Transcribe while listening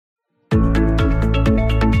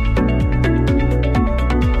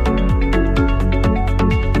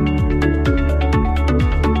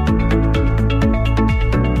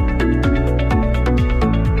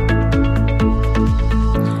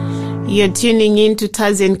You're tuning in to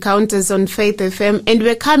Taz Encounters on Faith FM, and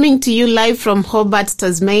we're coming to you live from Hobart,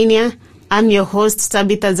 Tasmania. I'm your host,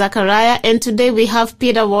 Tabitha Zachariah, and today we have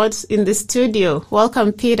Peter Watts in the studio.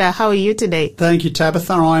 Welcome, Peter. How are you today? Thank you,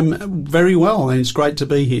 Tabitha. I'm very well, and it's great to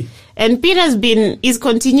be here. And Peter is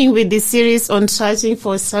continuing with this series on searching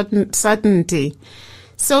for certainty.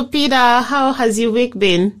 So, Peter, how has your week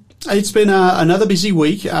been? It's been another busy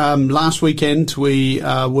week. Last weekend we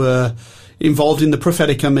were involved in the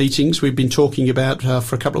Prophetica meetings we've been talking about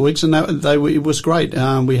for a couple of weeks, and it was great.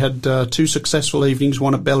 We had 2 successful evenings,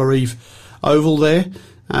 one at Bellerive Oval there,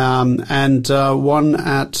 and one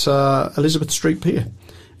at Elizabeth Street Pier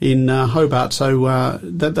in Hobart. So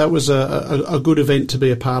that was a good event to be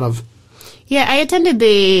a part of. Yeah, I attended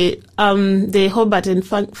the Hobart and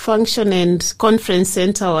Function and Conference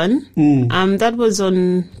Centre one. That was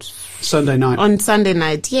on Sunday night. On Sunday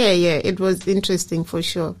night, yeah, it was interesting for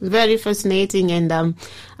sure. Very fascinating, and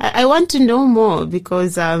I want to know more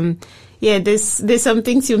because there's some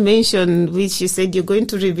things you mentioned which you said you're going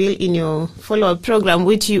to reveal in your follow-up program,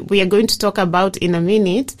 which we are going to talk about in a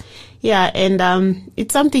minute. Yeah, and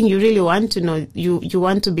it's something you really want to know. You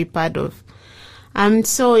want to be part of.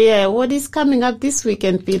 What is coming up this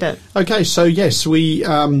weekend, Peter? Okay, so yes, we.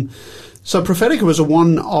 So Prophetica was a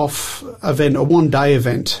one-off event, a one-day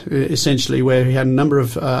event, essentially, where we had a number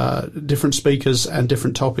of different speakers and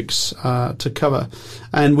different topics to cover.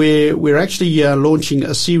 And we're actually launching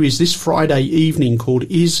a series this Friday evening called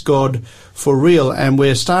Is God for Real? And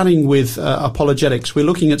we're starting with apologetics. We're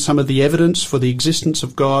looking at some of the evidence for the existence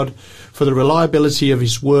of God, for the reliability of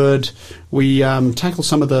His Word. We tackle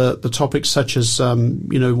some of the topics such as,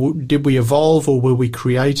 did we evolve or were we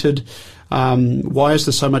created? Why is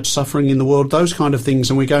there so much suffering in the world? Those kind of things.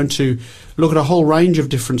 And we're going to look at a whole range of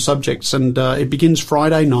different subjects. And it begins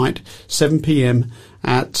Friday night, 7 p.m.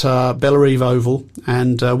 at Bellerive Oval.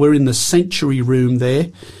 And we're in the Sanctuary Room there.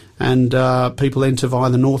 And people enter via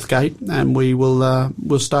the North Gate. And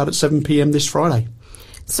we'll start at 7 p.m. this Friday.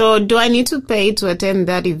 So do I need to pay to attend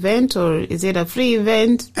that event, or is it a free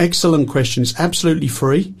event? Excellent question. It's absolutely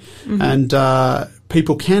free. Mm-hmm. And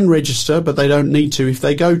people can register, but they don't need to. If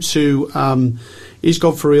they go to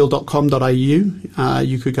isgodforreal.com.au,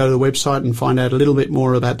 you could go to the website and find out a little bit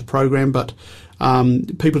more about the program. But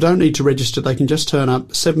people don't need to register. They can just turn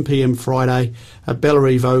up 7 p.m. Friday at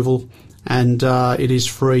Bellerive Oval, and it is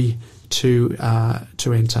free to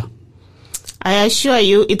enter. I assure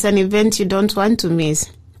you, it's an event you don't want to miss.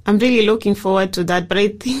 I'm really looking forward to that, but I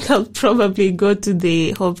think I'll probably go to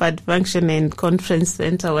the Hobart Function and Conference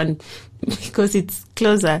Centre one because it's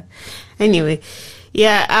closer. Anyway, you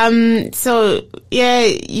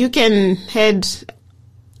can head.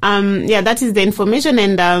 That is the information,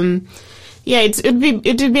 and it would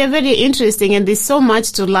be a very interesting, and there's so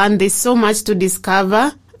much to learn. There's so much to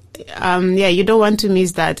discover. You don't want to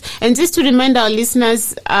miss that. And just to remind our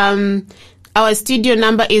listeners, our studio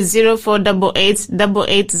number is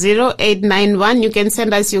 0488880891. You can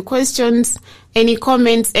send us your questions, any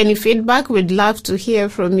comments, any feedback. We'd love to hear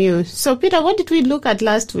from you. So, Peter, what did we look at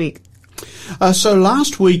last week? So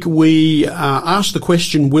last week we asked the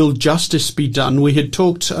question, will justice be done? We had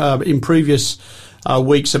talked in previous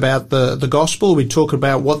weeks about the gospel. We talked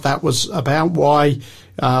about what that was about, why,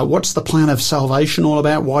 what's the plan of salvation all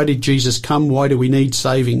about? Why did Jesus come? Why do we need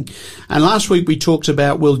saving? And last week we talked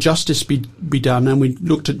about, will justice be done? And we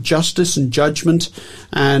looked at justice and judgment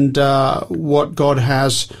and what God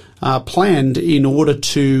has planned in order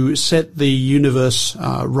to set the universe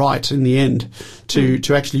right in the end, to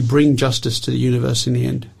actually bring justice to the universe in the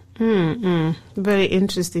end. Very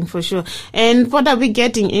interesting for sure. And what are we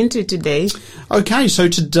getting into today? Okay, so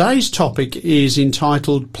today's topic is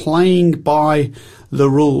entitled Playing by the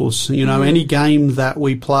Rules. You know, any game that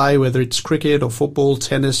we play, whether it's cricket or football,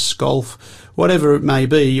 tennis, golf, whatever it may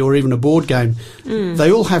be, or even a board game,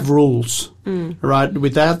 they all have rules, right?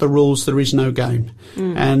 Without the rules, there is no game.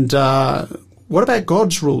 And what about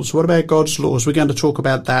God's rules? What about God's laws? We're going to talk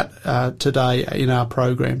about that today in our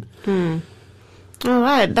program. All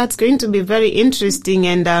right, that's going to be very interesting,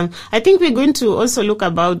 and I think we're going to also look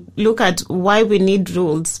at why we need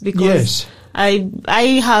rules, because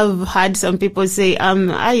I have heard some people say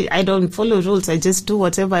I don't follow rules, I just do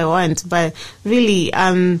whatever I want, but really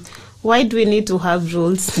why do we need to have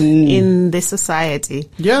rules in the society?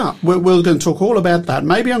 Yeah, we're going to talk all about that.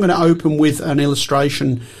 Maybe I'm going to open with an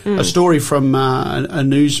illustration, a story from a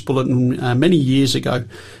news bulletin many years ago.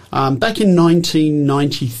 Back in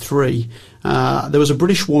 1993, there was a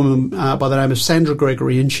British woman by the name of Sandra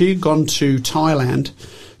Gregory, and she had gone to Thailand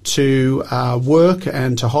to work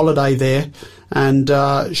and to holiday there, and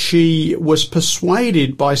she was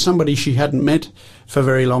persuaded by somebody she hadn't met for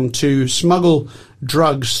very long to smuggle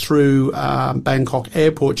drugs through Bangkok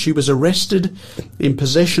airport. She was arrested in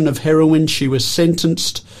possession of heroin. She was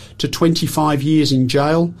sentenced to 25 years in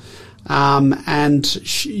jail. And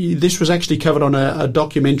this was actually covered on a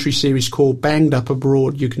documentary series called Banged Up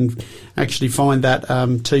Abroad. You can actually find that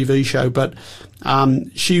TV show. But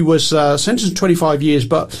she was sentenced to 25 years,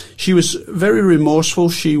 but she was very remorseful.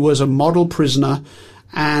 She was a model prisoner.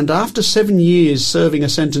 And after 7 years, serving a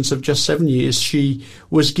sentence of just 7 years, she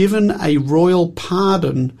was given a royal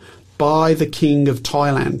pardon by the King of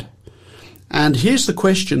Thailand. And here's the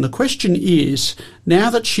question. The question is, now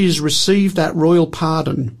that she's received that royal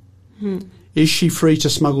pardon, is she free to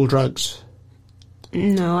smuggle drugs?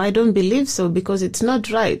 No, I don't believe so, because it's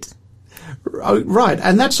not right. Right,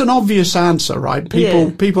 and that's an obvious answer, right?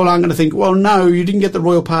 People aren't going to think, well, no, you didn't get the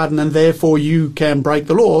royal pardon, and therefore you can break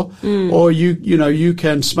the law, or you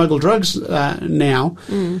can smuggle drugs now.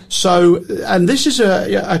 So, and this is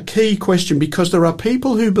a key question, because there are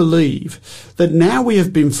people who believe that now we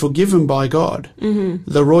have been forgiven by God,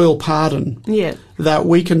 the royal pardon, that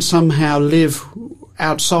we can somehow live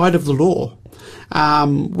outside of the law.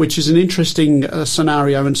 Which is an interesting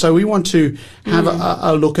scenario. And so we want to have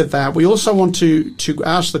a look at that. We also want to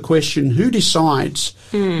ask the question, who decides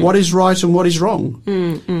what is right and what is wrong?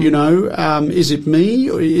 Is it me?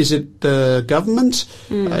 Or is it the government?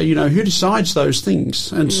 Who decides those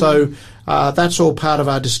things? And so that's all part of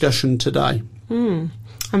our discussion today.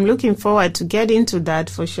 I'm looking forward to get into that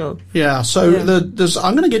for sure. Yeah, so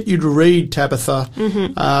I'm going to get you to read, Tabitha,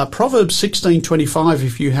 Proverbs 16:25,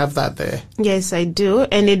 if you have that there. Yes, I do.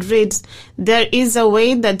 And it reads, "There is a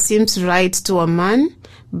way that seems right to a man,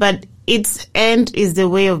 but its end is the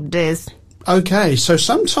way of death." Okay, so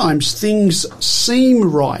sometimes things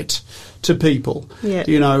seem right to people, but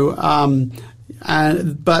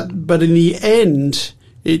in the end,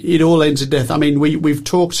 it all ends in death. I mean, we've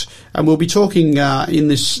talked, and we'll be talking in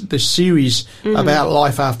this series about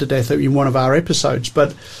life after death in one of our episodes.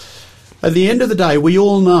 But at the end of the day, we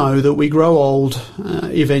all know that we grow old.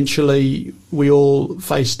 Eventually, we all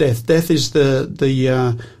face death. Death is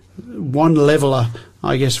the one leveler,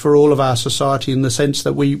 I guess, for all of our society, in the sense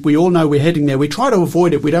that we all know we're heading there. We try to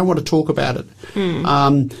avoid it. We don't want to talk about it.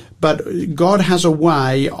 But God has a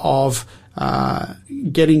way of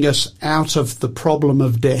getting us out of the problem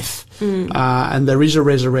of death. And there is a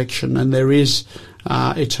resurrection, and there is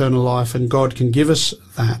eternal life, and God can give us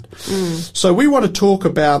that. So we want to talk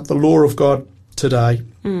about the law of God today.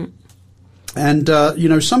 And,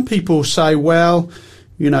 some people say, well,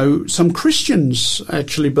 some Christians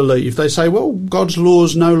actually believe. They say, well, God's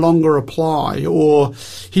laws no longer apply, or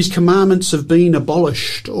his commandments have been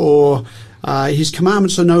abolished, or his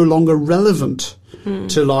commandments are no longer relevant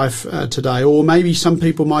to life today. Or maybe some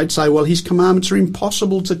people might say, well, his commandments are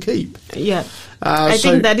impossible to keep. Yeah. I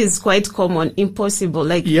think that is quite common.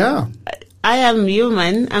 Impossible. I am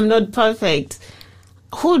human. I'm not perfect.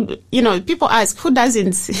 People ask, who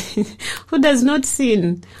doesn't sin? Who does not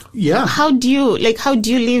sin? Yeah. How do you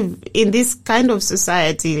live in this kind of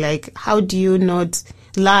society? How do you not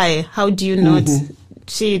lie? How do you not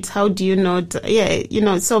cheat? How do you not,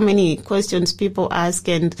 so many questions people ask,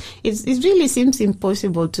 and it really seems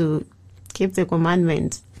impossible to keep the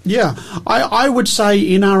commandments. Yeah, I would say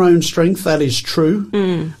in our own strength that is true.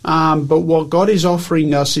 But what God is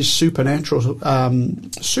offering us is supernatural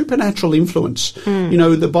influence.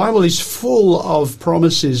 The Bible is full of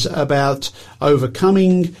promises about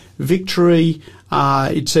overcoming, victory.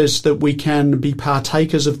 It says that we can be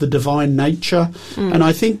partakers of the divine nature. And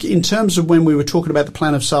I think in terms of when we were talking about the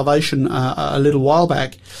plan of salvation a little while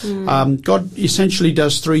back, God essentially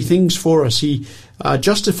does three things for us. He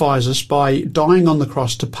justifies us by dying on the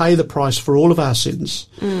cross to pay the price for all of our sins.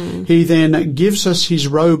 He then gives us his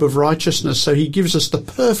robe of righteousness, so he gives us the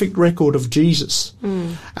perfect record of Jesus.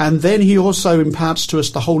 And then he also imparts to us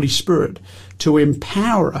the Holy Spirit to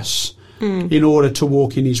empower us in order to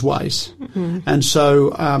walk in his ways. And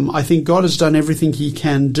so I think God has done everything he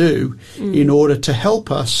can do in order to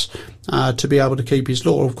help us to be able to keep his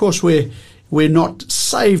law. Of course, we're not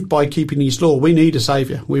saved by keeping his law. We need a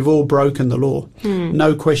saviour. We've all broken the law.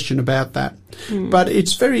 No question about that. But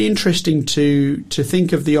it's very interesting to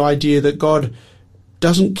think of the idea that God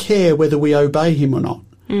doesn't care whether we obey him or not.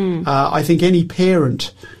 I think any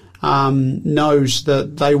parent knows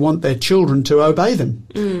that they want their children to obey them,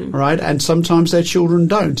 right? And sometimes their children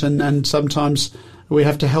don't, and sometimes we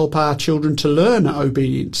have to help our children to learn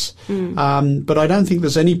obedience. But I don't think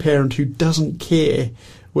there's any parent who doesn't care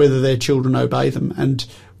whether their children obey them. And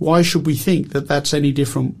why should we think that that's any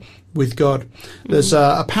different with God? There's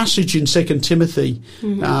a passage in 2 Timothy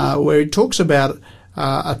where it talks about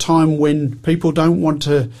a time when people don't want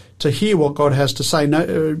to hear what God has to say.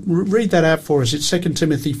 No, read that out for us. It's 2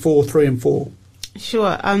 Timothy 4:3 and 4.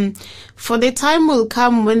 Sure. For the time will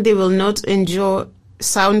come when they will not endure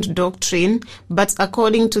sound doctrine, but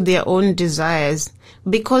according to their own desires.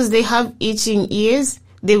 Because they have itching ears,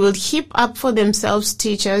 they will heap up for themselves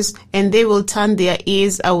teachers, and they will turn their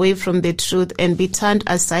ears away from the truth and be turned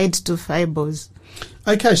aside to fables.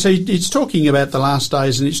 Okay, so it's talking about the last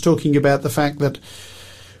days, and it's talking about the fact that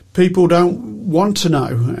people don't want to know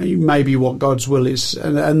maybe what God's will is.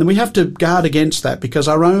 And we have to guard against that, because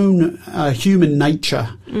our own human nature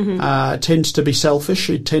tends to be selfish.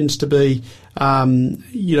 It tends to be,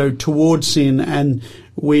 towards sin. And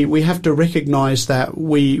we have to recognise that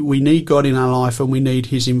we need God in our life and we need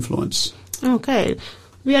his influence. Okay.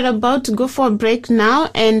 We are about to go for a break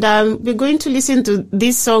now, and we're going to listen to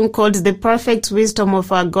this song called The Perfect Wisdom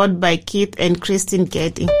of Our God by Keith and Christine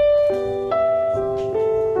Getty.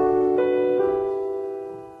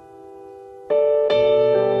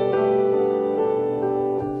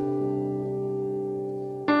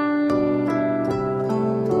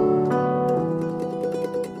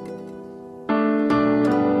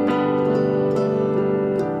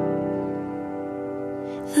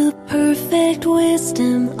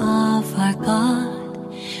 Wisdom of our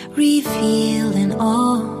God, revealed in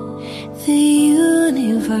all the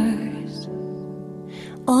universe,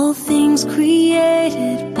 all things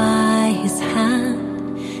created by his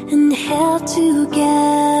hand and held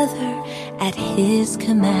together at his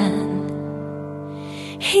command.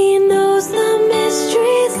 He knows the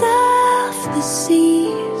mysteries of the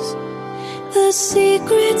seas, the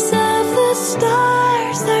secrets of the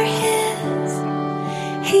stars are his.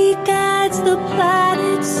 He guides the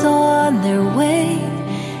planets on their way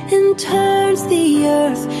and turns the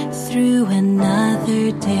earth through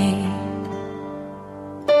another day.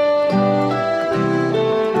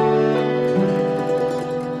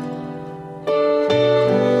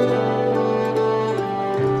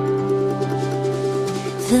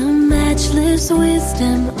 The matchless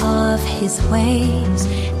wisdom of his ways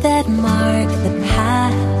that mark the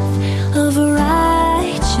path of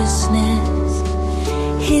righteousness.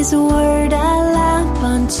 His word a lamp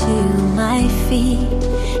unto my feet,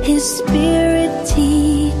 his spirit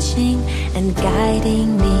teaching and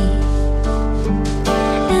guiding me.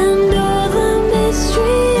 And all the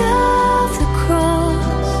mystery of the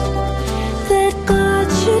cross, that God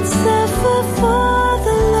should suffer for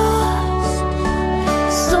the lost,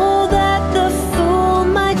 so that the fool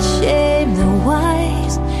might shame the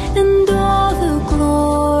wise, and all the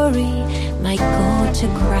glory might go to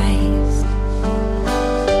Christ.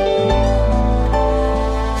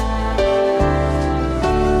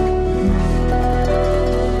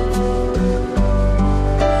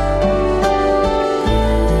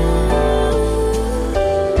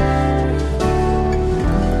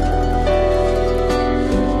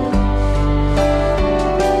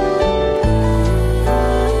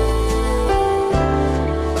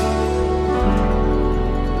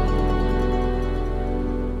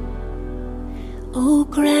 Oh,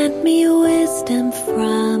 grant me wisdom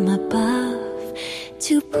from above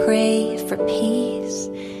to pray for peace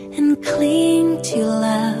and cling to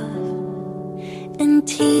love, and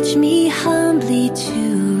teach me humbly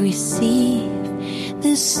to receive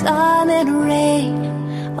the sun and rain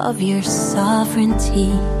of your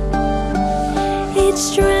sovereignty. Each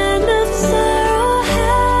strand of sorrow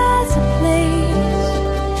has a place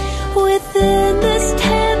within this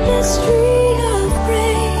tapestry of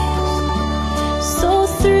grace. So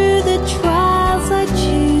through the trials I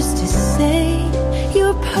choose to say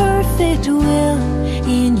your perfect will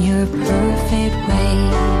in your perfect way.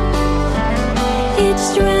 Each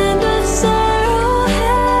strand of sorrow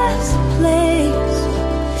has a place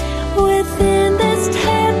within this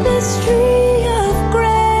tapestry of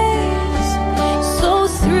grace. So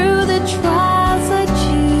through the trials I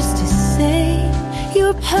choose to say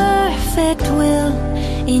your perfect will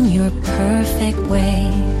in your perfect way.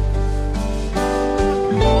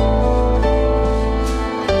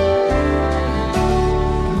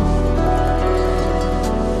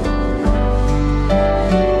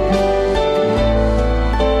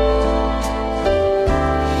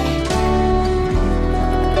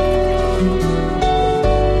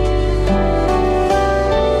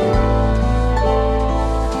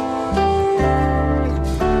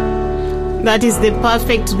 That is The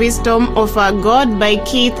Perfect Wisdom of Our God by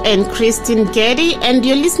Keith and Christine Getty. And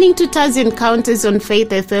you're listening to Taz Encounters on Faith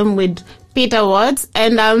FM with Peter Watts.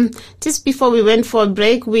 And just before we went for a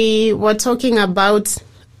break, we were talking about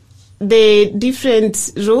the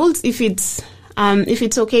different rules, if it's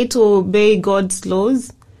okay to obey God's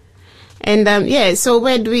laws. And so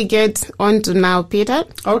where do we get on to now, Peter?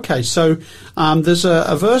 Okay, so there's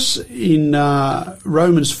a verse in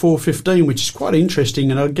Romans 4:15 which is quite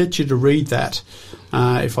interesting, and I'll get you to read that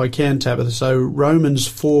if I can, Tabitha. So Romans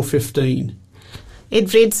 4:15.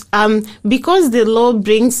 It reads, because the law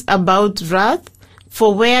brings about wrath,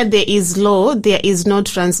 for where there is law, there is no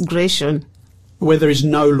transgression. Where there is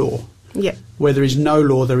no law. Yeah. Where there is no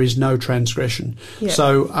law, there is no transgression. Yeah.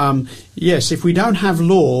 So, yes, if we don't have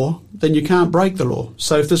law, then you can't break the law.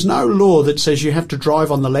 So if there's no law that says you have to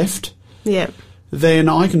drive on the left, Yeah. then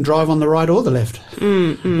I can drive on the right or the left.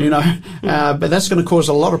 You know, but that's going to cause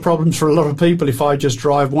a lot of problems for a lot of people if I just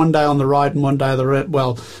drive one day on the right and one day on the left.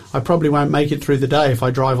 Well, I probably won't make it through the day if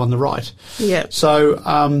I drive on the right. Yeah. So,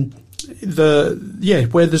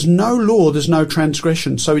 where there's no law, there's no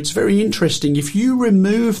transgression. So it's very interesting. If you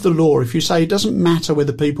remove the law, if you say it doesn't matter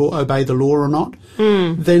whether people obey the law or not,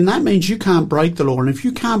 then that means you can't break the law. And if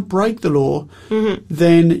you can't break the law,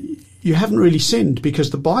 then you haven't really sinned, because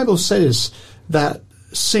the Bible says that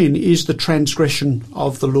sin is the transgression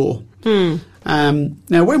of the law.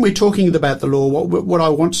 Now, when we're talking about the law, what I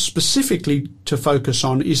want specifically to focus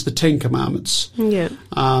on is the 10 Commandments. Yeah.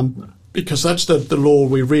 Because that's the law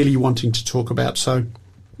we're really wanting to talk about. So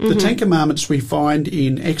the 10 Commandments we find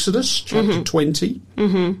in Exodus chapter 20,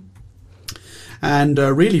 and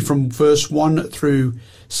really from verse 1 through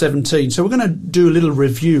 17. So we're going to do a little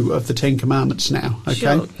review of the 10 Commandments now,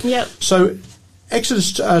 okay? Sure. Yep. So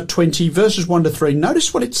Exodus 20, verses 1 to 3.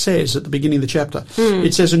 Notice what it says at the beginning of the chapter.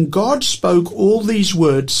 It says, "And God spoke all these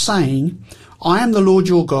words, saying, I am the Lord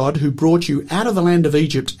your God, who brought you out of the land of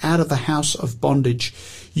Egypt, out of the house of bondage.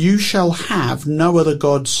 You shall have no other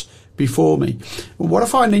gods before me." What I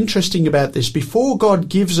find interesting about this, before God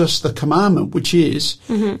gives us the commandment, which is,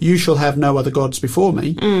 you shall have no other gods before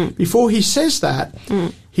me, before he says that,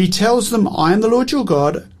 he tells them, I am the Lord your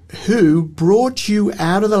God, who brought you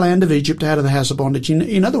out of the land of Egypt, out of the house of bondage.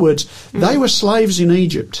 In other words, they were slaves in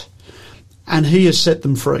Egypt, and he has set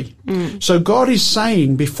them free. So God is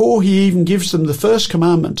saying, before he even gives them the first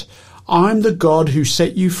commandment, I'm the God who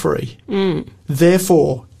set you free.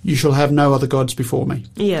 Therefore, you shall have no other gods before me.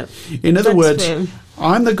 Yeah. In other words, fair.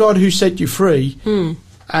 I'm the God who set you free.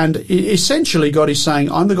 And essentially, God is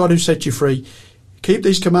saying, I'm the God who set you free. Keep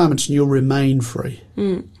these commandments and you'll remain free.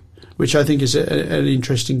 Which I think is an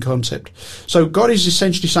interesting concept. So God is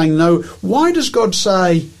essentially saying, no. Why does God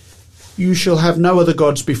say, you shall have no other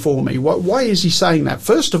gods before me? Why is he saying that?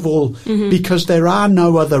 First of all, because there are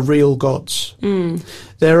no other real gods.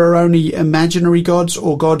 There are only imaginary gods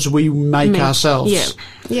or gods we make ourselves.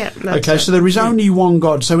 Yeah. Okay, so there is only one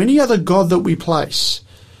God. So any other God that we place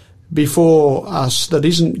before us that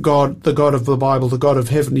isn't God, the God of the Bible, the God of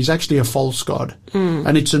heaven, is actually a false God.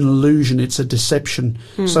 And it's an illusion, it's a deception,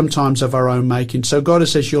 sometimes of our own making. So God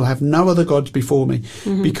says, you'll have no other gods before me,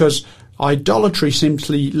 because idolatry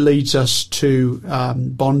simply leads us to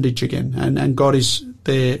bondage again, and God is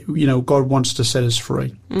there. You know, God wants to set us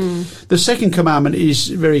free. The second commandment is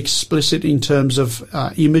very explicit in terms of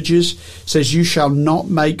images. It says, you shall not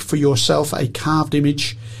make for yourself a carved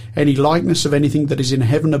image, any likeness of anything that is in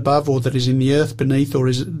heaven above, or that is in the earth beneath,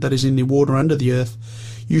 or that is in the water under the earth.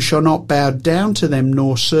 You shall not bow down to them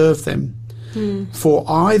nor serve them. For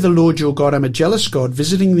I, the Lord your God, am a jealous God,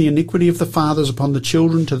 visiting the iniquity of the fathers upon the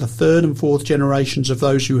children to the third and fourth generations of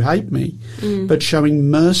those who hate me, but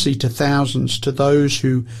showing mercy to thousands, to those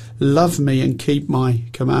who love me and keep my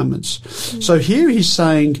commandments. So here he's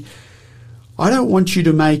saying, I don't want you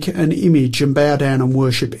to make an image and bow down and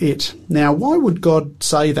worship it. Now, why would God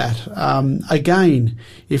say that? Again,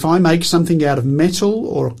 if I make something out of metal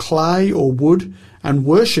or clay or wood and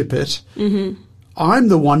worship it, I'm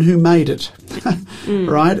the one who made it,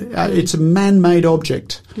 right? It's a man-made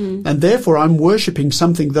object, and therefore I'm worshipping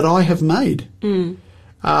something that I have made,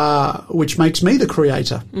 which makes me the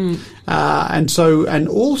creator. And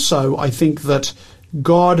also I think that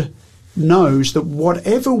God knows that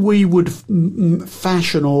whatever we would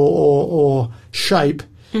fashion or shape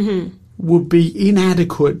would be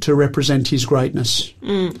inadequate to represent his greatness.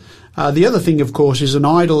 The other thing, of course, is an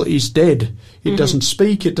idol is dead. It doesn't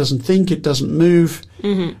speak, it doesn't think, it doesn't move,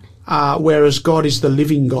 whereas God is the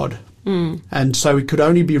living God. And so it could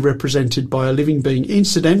only be represented by a living being.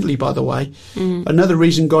 Incidentally, by the way, another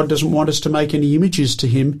reason God doesn't want us to make any images to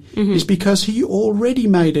him is because he already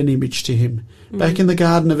made an image to him. Back in the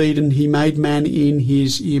Garden of Eden, he made man in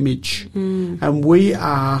his image. And we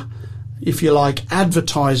are, if you like,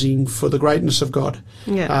 advertising for the greatness of God.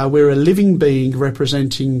 We're a living being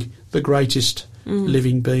representing the greatest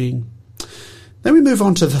living being. Then we move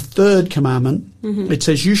on to the third commandment. It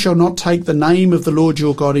says, you shall not take the name of the Lord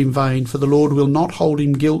your God in vain, for the Lord will not hold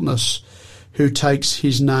him guiltless who takes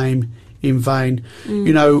his name in vain.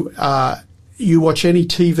 You know, you watch any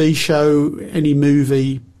TV show, any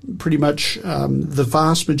movie, pretty much the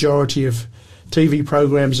vast majority of TV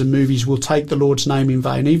programs and movies will take the Lord's name in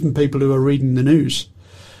vain, even people who are reading the news.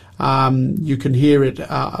 You can hear it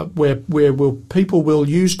where people will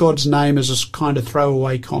use God's name as a kind of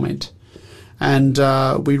throwaway comment. And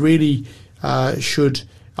we really should.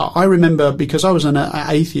 I remember, because I was an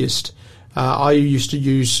atheist, I used to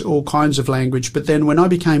use all kinds of language. But then when I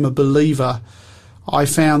became a believer, I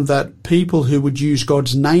found that people who would use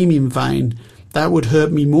God's name in vain, that would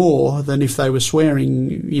hurt me more than if they were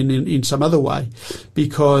swearing in some other way.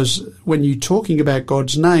 Because when you're talking about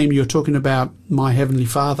God's name, you're talking about my Heavenly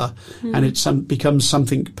Father, and it becomes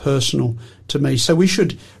something personal to me. So we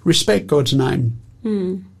should respect God's name.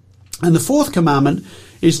 And the fourth commandment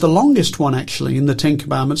is the longest one, actually, in the 10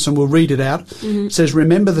 Commandments, and we'll read it out. It says,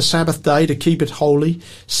 remember the Sabbath day to keep it holy.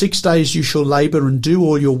 6 days you shall labour and do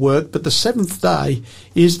all your work, but the seventh day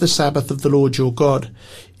is the Sabbath of the Lord your God.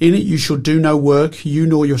 In it you shall do no work, you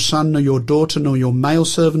nor your son, nor your daughter, nor your male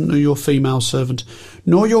servant, nor your female servant,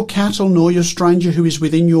 nor your cattle, nor your stranger who is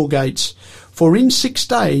within your gates. For in 6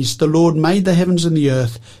 days the Lord made the heavens and the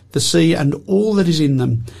earth, the sea and all that is in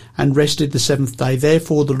them, and rested the seventh day.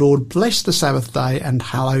 Therefore the Lord blessed the Sabbath day and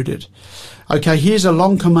hallowed it. Okay, here's a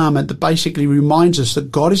long commandment that basically reminds us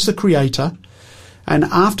that God is the creator, and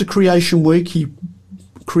after creation week he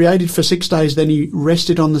created for 6 days, then he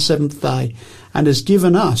rested on the seventh day, and has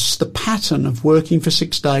given us the pattern of working for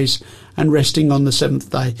 6 days and resting on the seventh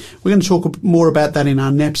day. We're going to talk more about that in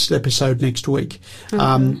our next episode next week.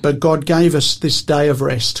 But God gave us this day of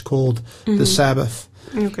rest called the Sabbath.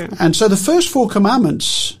 Okay. And so the first 4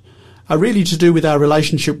 commandments are really to do with our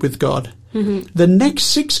relationship with God. The next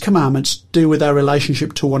 6 commandments do with our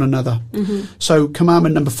relationship to one another. So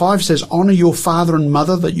commandment number 5 says, honour your father and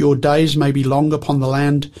mother, that your days may be long upon the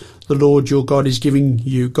land the Lord your God is giving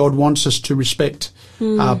you. God wants us to respect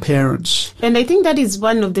our parents. And I think that is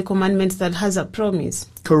one of the commandments that has a promise.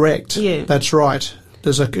 Correct. Yeah. That's right.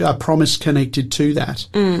 There's a promise connected to that.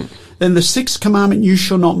 Then the 6th commandment, you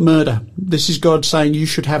shall not murder. This is God saying you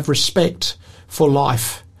should have respect for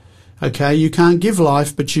life. Okay, you can't give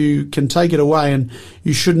life, but you can take it away, and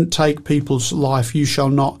you shouldn't take people's life. You shall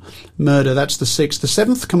not murder. That's the 6th. The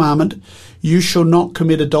 7th commandment, you shall not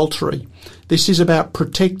commit adultery. This is about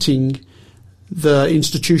protecting the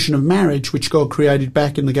institution of marriage, which God created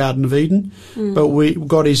back in the Garden of Eden. But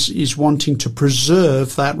God is wanting to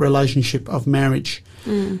preserve that relationship of marriage.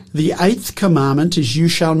 The 8th commandment is you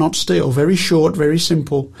shall not steal. Very short, very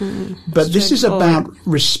simple. But this is about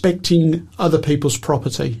respecting other people's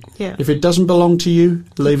property. Yeah. If it doesn't belong to you,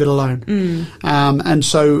 leave it alone. And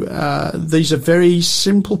so these are very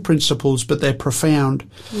simple principles, but they're profound.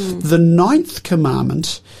 The 9th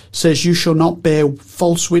commandment says you shall not bear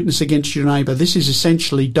false witness against your neighbour. This is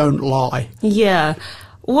essentially don't lie. Yeah.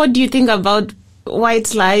 What do you think about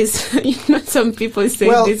white lies? You know, some people say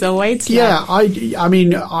these are white lies. Yeah, I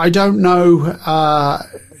mean, I don't know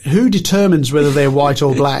who determines whether they're white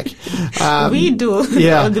or black. We do.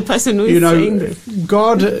 Yeah. The person who is saying this.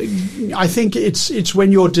 God, I think it's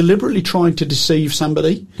when you're deliberately trying to deceive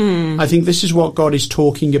somebody. I think this is what God is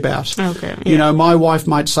talking about. Okay. You know, my wife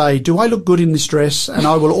might say, do I look good in this dress? And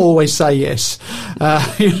I will always say yes.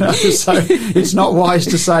 You know, so it's not wise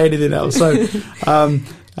to say anything else. So,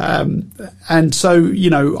 and so, you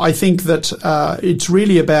know, I think that it's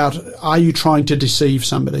really about, are you trying to deceive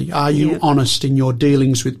somebody? Are you honest in your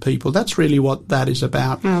dealings with people? That's really what that is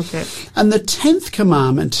about. Okay. And the 10th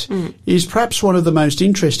commandment is perhaps one of the most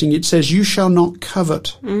interesting. It says, you shall not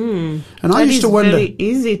covet. And I used to wonder. Very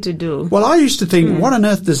easy to do. Well, I used to think, what on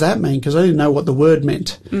earth does that mean? Because I didn't know what the word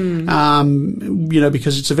meant. You know,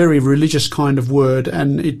 because it's a very religious kind of word,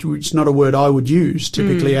 and it's not a word I would use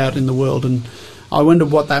typically out in the world. And I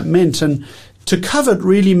wondered what that meant. And to covet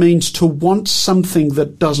really means to want something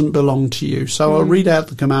that doesn't belong to you. So I'll read out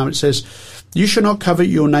the commandment. It says, you shall not covet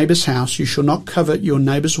your neighbour's house. You shall not covet your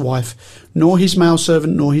neighbour's wife, nor his male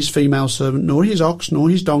servant, nor his female servant, nor his ox, nor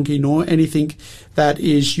his donkey, nor anything that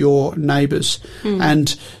is your neighbour's.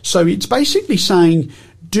 And so it's basically saying,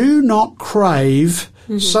 do not crave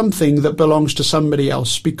something that belongs to somebody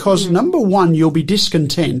else, because number one, you'll be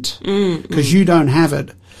discontent because you don't have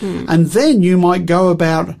it. And then you might go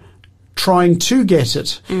about trying to get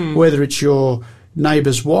it, whether it's your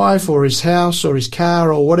neighbour's wife or his house or his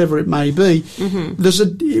car or whatever it may be.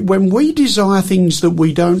 When we desire things that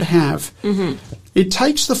we don't have, it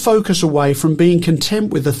takes the focus away from being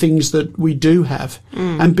content with the things that we do have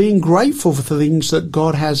and being grateful for the things that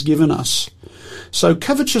God has given us. So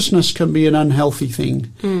covetousness can be an unhealthy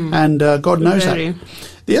thing, and God knows Very. that.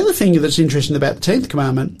 The other thing that's interesting about the 10th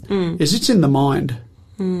commandment is it's in the mind.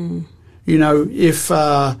 You know, if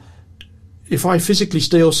I physically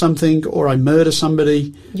steal something or I murder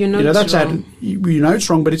somebody, that's wrong. you know it's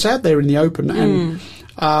wrong, but it's out there in the open, and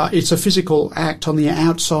it's a physical act on the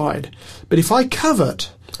outside. But if I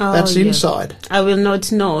covet, that's inside. I will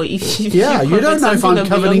not know if you don't know if I'm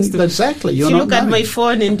coveting. Exactly. You're if you not look at knowing. my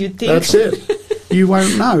phone and you think. That's it. You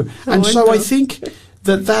won't know. And so know. I think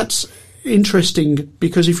that's interesting,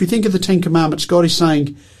 because if you think of the 10 Commandments, God is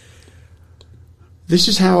saying, this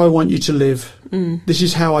is how I want you to live. This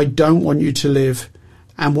is how I don't want you to live.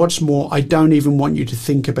 And what's more, I don't even want you to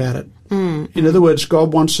think about it. In other words,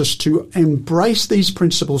 God wants us to embrace these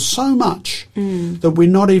principles so much that we're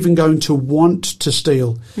not even going to want to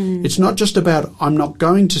steal. It's not just about I'm not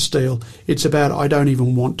going to steal. It's about I don't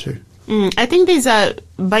even want to. I think there's a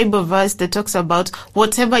Bible verse that talks about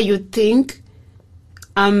whatever you think,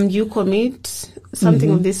 you commit, something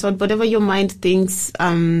of this sort. Whatever your mind thinks,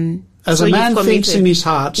 as so a man you've thinks committed. in his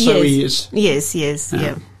heart, so he is. Yes,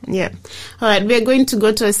 yeah. All right, we're going to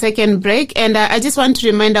go to a second break, and I just want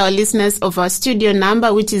to remind our listeners of our studio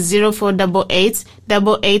number, which is 0488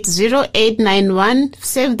 880891.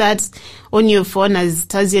 Save that on your phone as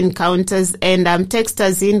Thursday Encounters, and text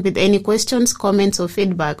us in with any questions, comments, or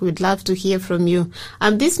feedback. We'd love to hear from you.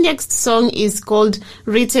 This next song is called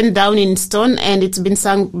Written Down in Stone, and it's been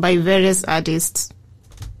sung by various artists.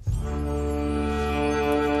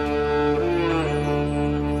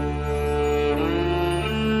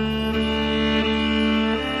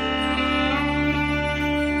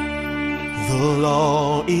 The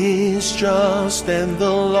law is just and the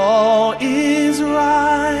law is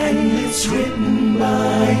right, and it's written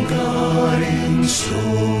by God in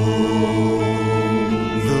stone.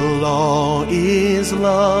 The law is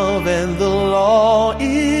love and the law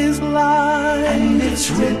is light, and it's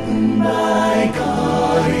written by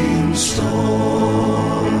God in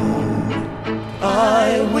stone.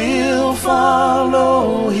 I will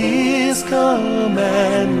follow His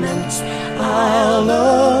commandments, I'll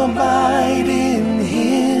abide in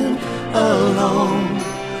Him alone,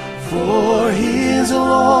 for His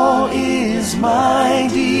law is my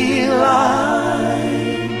delight.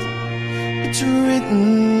 It's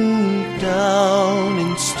written down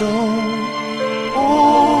in stone.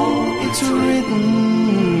 Oh, it's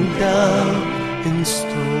written down in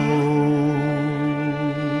stone.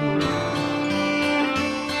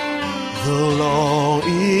 The law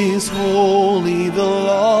is holy, the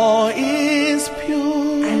law is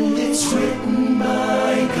pure, and it's written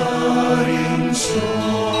by God in stone.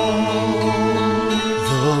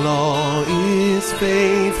 The law is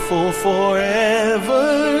faithful,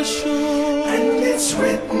 forever sure, and it's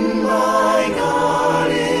written by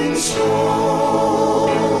God in stone.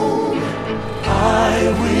 I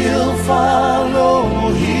will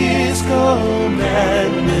follow His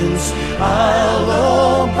commandments,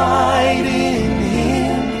 I'll abide in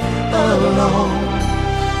Him alone,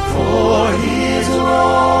 for His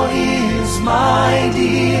law is my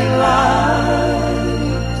delight.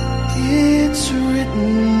 It's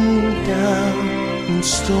written down in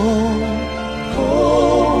stone.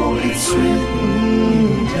 Oh, it's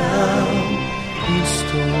written down in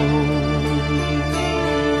stone.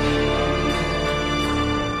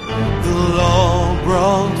 The law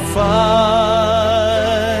brought fire,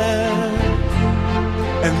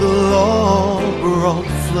 and the law brought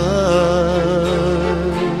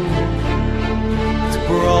flood. It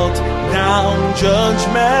brought down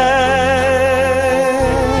judgment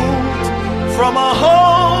from a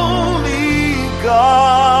holy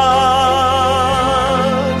God.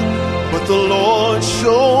 But the Lord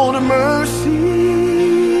showed mercy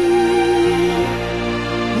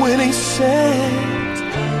when He sent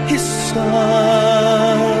His Son,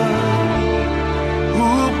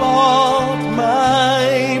 who bought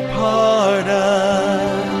my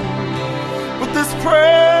pardon with His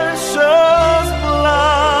precious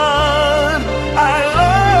blood. I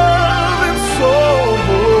love Him so.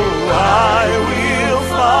 I will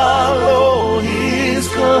follow His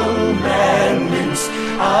commandments,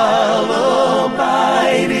 I'll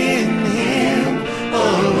abide in Him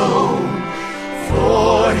alone,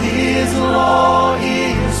 for His law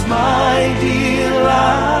is my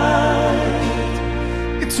delight.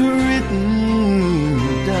 It's written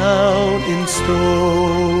down in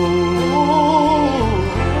stone.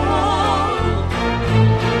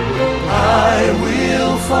 I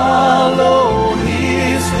will follow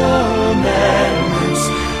His commandments,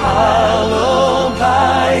 I'll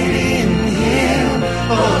abide in Him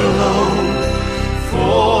alone,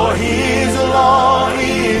 for His law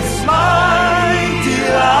is my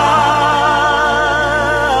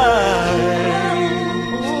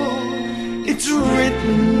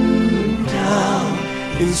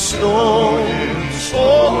stone.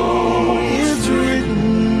 Oh, it's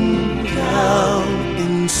written down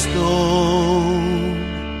in stone,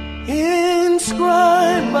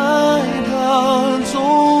 inscribed by God's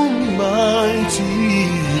almighty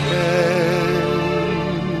hand.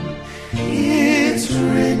 It's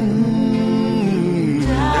written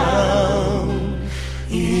down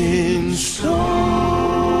in stone.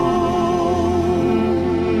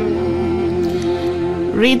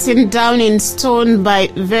 Written down in stone by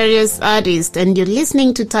various artists, and you're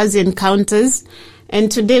listening to Taz Encounters.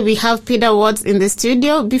 And today we have Peter Watts in the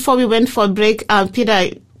studio. Before we went for a break,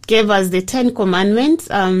 Peter gave us the 10 Commandments,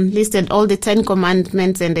 listed all the 10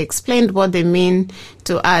 Commandments and explained what they mean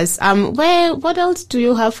to us. What else do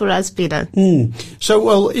you have for us, Peter? So,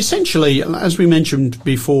 well, essentially, as we mentioned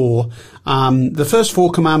before, the first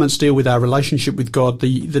 4 commandments deal with our relationship with God.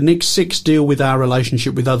 The next 6 deal with our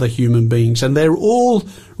relationship with other human beings. And they're all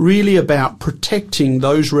really about protecting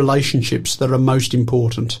those relationships that are most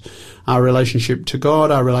important. Our relationship to God,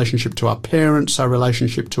 our relationship to our parents, our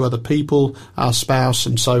relationship to other people, our spouse,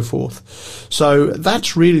 and so forth. So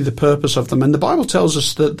that's really the purpose of them. And the Bible tells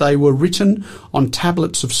us that they were written on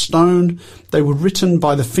tablets of stone. They were written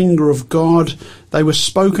by the finger of God. They were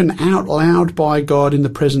spoken out loud by God in the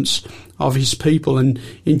presence of his people. And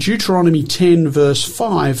in Deuteronomy 10 verse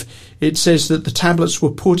 5, it says that the tablets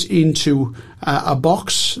were put into a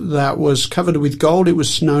box that was covered with gold. It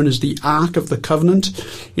was known as the Ark of the Covenant.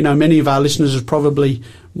 You know, many of our listeners have probably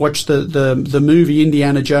watched the movie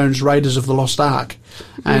Indiana Jones, Raiders of the Lost Ark.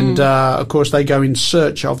 And, of course, they go in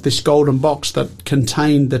search of this golden box that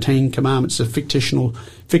contained the 10 Commandments, a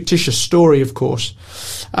fictitious story, of course.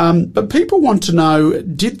 But people want to know,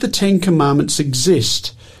 did the 10 Commandments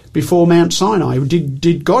exist before Mount Sinai?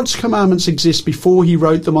 Did God's commandments exist before he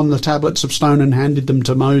wrote them on the tablets of stone and handed them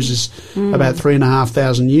to Moses about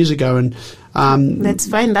 3,500 years ago? And let's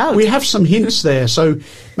find out. We have some hints there. So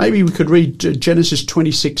maybe we could read Genesis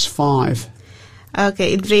 26:5.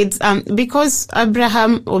 Okay, it reads, because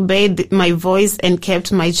Abraham obeyed my voice and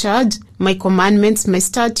kept my charge, my commandments, my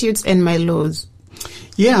statutes, and my laws.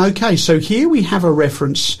 Yeah, okay, so here we have a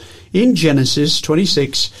reference in Genesis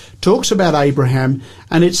 26, talks about Abraham,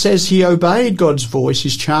 and it says he obeyed God's voice,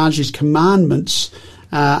 his charge, his commandments,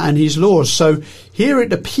 and his laws. So here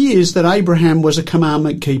it appears that Abraham was a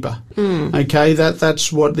commandment keeper. Okay,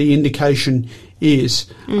 that's what the indication is.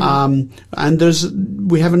 And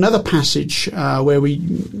we have another passage where we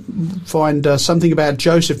find something about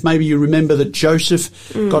Joseph. Maybe you remember that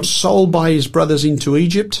Joseph got sold by his brothers into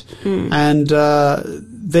Egypt, and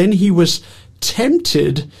then he was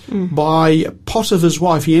tempted by Potiphar's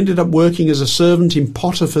wife. He ended up working as a servant in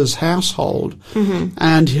Potiphar's household,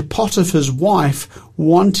 and Potiphar's wife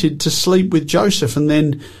wanted to sleep with Joseph. And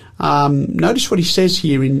then notice what he says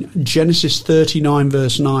here in Genesis 39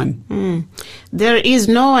 verse 9. There is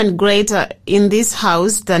no one greater in this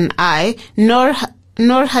house than I, nor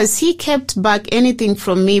has he kept back anything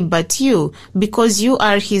from me but you, because you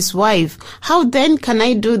are his wife. How then can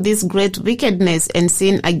I do this great wickedness and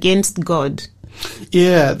sin against God?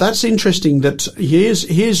 Yeah, that's interesting that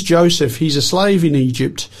here's Joseph. He's a slave in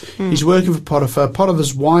Egypt. He's working for Potiphar.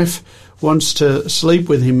 Potiphar's wife wants to sleep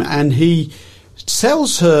with him, and he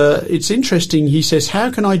tells her, it's interesting, he says, how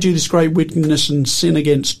can I do this great wickedness and sin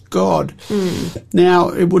against God? Now,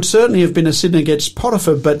 it would certainly have been a sin against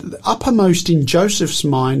Potiphar, but uppermost in Joseph's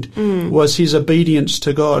mind was his obedience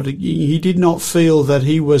to God. He did not feel that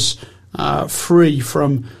he was free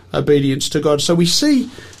from obedience to God. So we see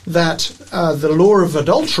that the law of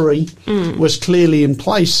adultery was clearly in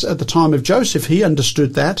place at the time of Joseph. He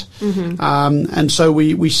understood that. And so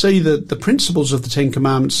we see that the principles of the 10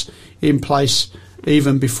 Commandments in place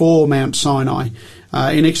even before Mount Sinai.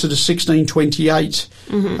 In Exodus 16:28,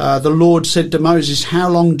 the Lord said to Moses, how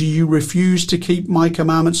long do you refuse to keep my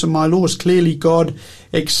commandments and my laws? Clearly God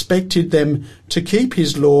expected them to keep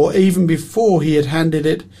his law even before he had handed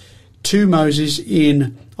it to Moses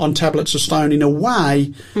on tablets of stone. In a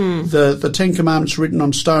way, the 10 Commandments written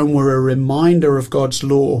on stone were a reminder of God's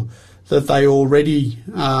law that they already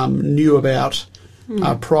knew about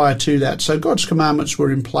prior to that. So God's commandments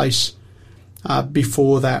were in place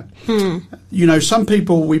before that. You know, some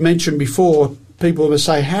people, we mentioned before, people will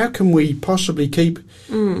say, how can we possibly keep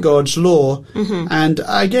God's law? And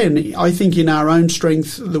again, I think in our own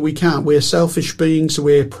strength that we can't. We're selfish beings.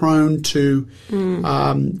 We're prone to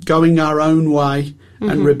going our own way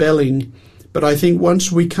and rebelling. But I think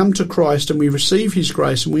once we come to Christ and we receive his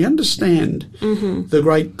grace and we understand the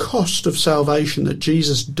great cost of salvation, that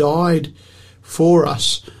Jesus died for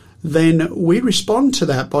us, then we respond to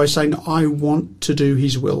that by saying, I want to do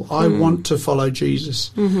his will. I want to follow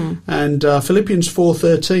Jesus. And Philippians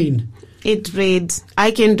 4:13. It reads,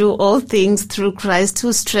 I can do all things through Christ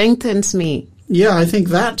who strengthens me. Yeah, I think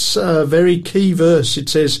that's a very key verse. It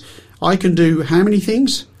says, I can do how many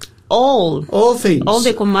things? All things. All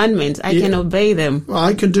the commandments. I can obey them.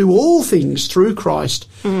 I can do all things through Christ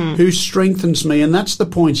who strengthens me. And that's the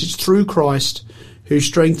point. It's through Christ who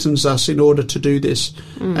strengthens us in order to do this.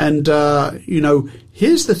 And,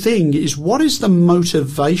 here's the thing is, what is the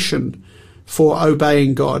motivation for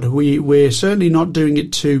obeying God? We're certainly not doing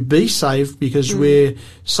it to be saved, because we're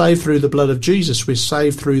saved through the blood of Jesus. We're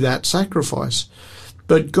saved through that sacrifice.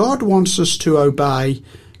 But God wants us to obey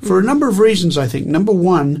for a number of reasons, I think. Number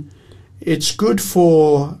one, it's good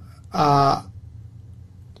for the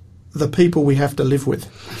people we have to live with,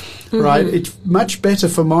 right? It's much better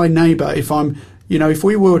for my neighbour if if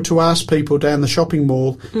we were to ask people down the shopping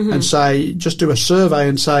mall and say, just do a survey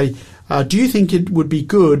and say, do you think it would be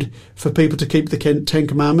good for people to keep the Ten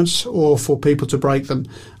Commandments or for people to break them?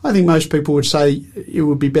 I think most people would say it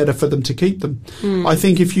would be better for them to keep them. I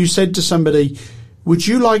think if you said to somebody, would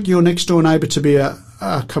you like your next door neighbour to be a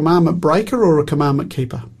commandment breaker or a commandment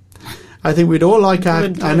keeper? I think we'd all like our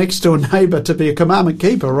next door neighbour to be a commandment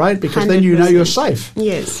keeper, right? Because 100%. Then you know you're safe.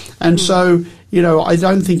 Yes. And so, I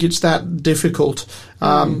don't think it's that difficult.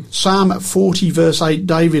 Psalm 40 verse 8,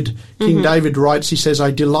 King David writes, he says,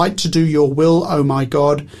 I delight to do your will, O my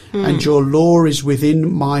God, and your law is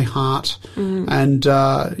within my heart. And,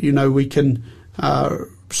 we can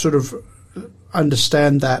sort of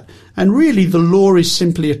understand that. And really the law is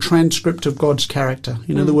simply a transcript of God's character.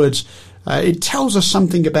 In other words, it tells us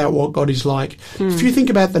something about what God is like. If you think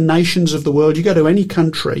about the nations of the world, you go to any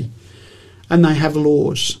country and they have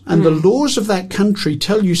laws. And the laws of that country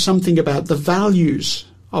tell you something about the values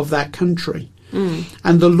of that country.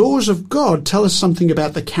 And the laws of God tell us something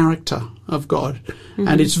about the character of God.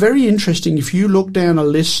 And it's very interesting if you look down a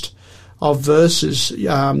list of verses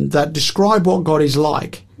that describe what God is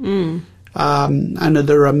like. And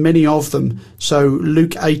there are many of them. So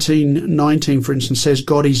Luke 18:19, for instance, says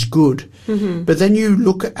God is good. But then you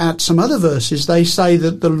look at some other verses, they say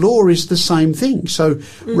that the law is the same thing. So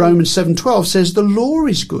Romans 7:12 says the law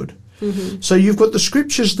is good. So you've got the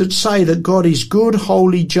scriptures that say that God is good,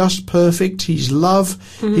 holy, just, perfect. He's love,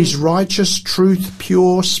 he's righteous, truth,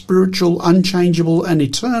 pure, spiritual, unchangeable, and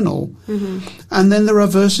eternal. And then there are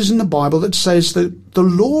verses in the Bible that says that the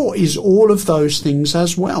law is all of those things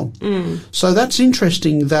as well. So that's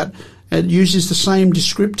interesting that it uses the same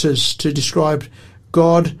descriptors to describe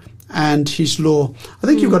God and his law. I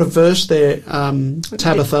think you've got a verse there,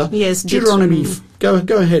 Tabitha. Yes. Deuteronomy, go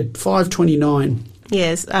ahead, 5:29.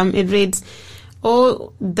 Yes, it reads,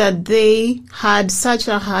 "Oh, that they had such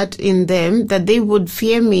a heart in them, that they would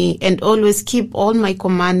fear me and always keep all my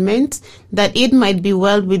commandments, that it might be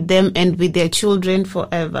well with them and with their children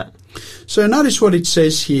forever." So notice what it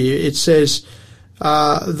says here. It says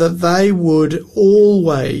that they would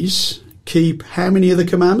always keep how many of the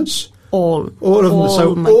commandments? All of them.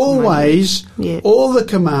 So always, all the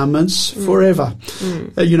commandments forever.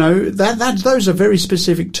 Those are very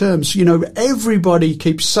specific terms. Everybody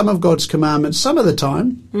keeps some of God's commandments some of the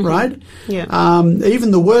time, right? Yeah.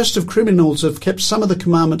 Even the worst of criminals have kept some of the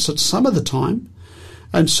commandments at some of the time.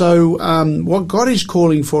 And so what God is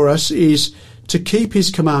calling for us is to keep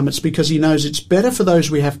his commandments, because he knows it's better for those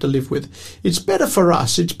we have to live with. It's better for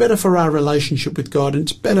us. It's better for our relationship with God, and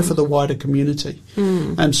it's better for the wider community.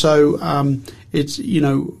 And so it's,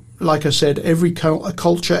 like I said, every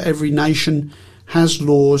culture, every nation has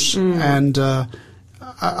laws, and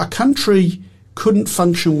a country couldn't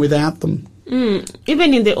function without them.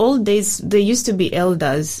 Even in the old days, there used to be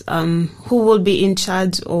elders who will be in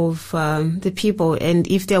charge of the people, and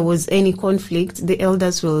if there was any conflict, the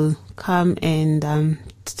elders will come and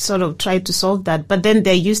sort of try to solve that. But then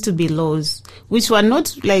there used to be laws which were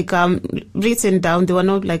not like written down; they were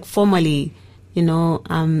not like formally,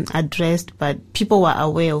 addressed, but people were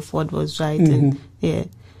aware of what was right. And,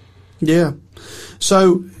 yeah.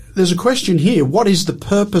 So there's a question here. What is the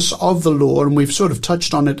purpose of the law? And we've sort of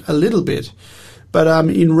touched on it a little bit. But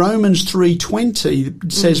in Romans 3:20,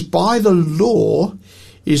 it says, by the law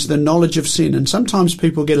is the knowledge of sin. And sometimes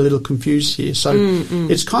people get a little confused here. So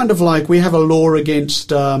it's kind of like we have a law against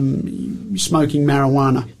smoking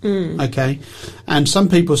marijuana, okay? And some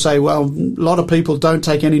people say, well, a lot of people don't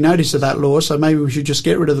take any notice of that law, so maybe we should just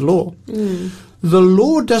get rid of the law. The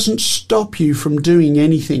law doesn't stop you from doing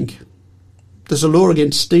anything. There's a law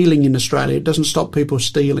against stealing in Australia. It doesn't stop people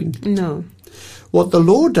stealing. No. What the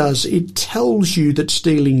law does, it tells you that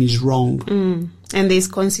stealing is wrong. And there's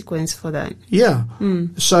consequence for that. Yeah.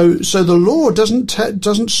 So the law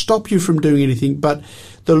doesn't stop you from doing anything, but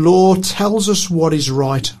the law tells us what is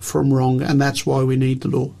right from wrong, and that's why we need the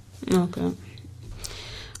law. Okay.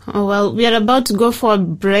 Oh, well, we are about to go for a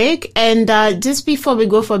break, and just before we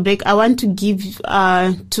go for a break, I want to give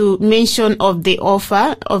to mention of the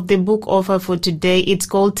offer, of the book offer for today. It's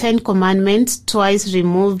called 10 Commandments, Twice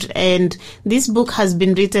Removed, and this book has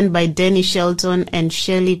been written by Danny Shelton and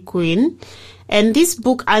Shelley Quinn. And this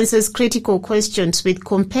book answers critical questions with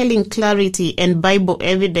compelling clarity and Bible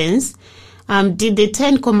evidence. Did the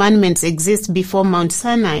 10 Commandments exist before Mount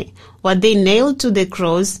Sinai? Were they nailed to the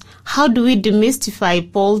cross? How do we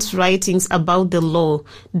demystify Paul's writings about the law?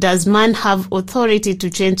 Does man have authority to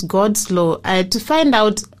change God's law? To find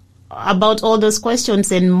out about all those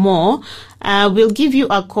questions and more, we'll give you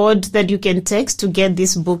a code that you can text to get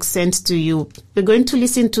this book sent to you. We're going to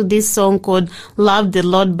listen to this song called Love the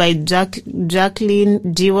Lord by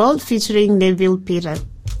Jacqueline Jewell featuring Neville Peter.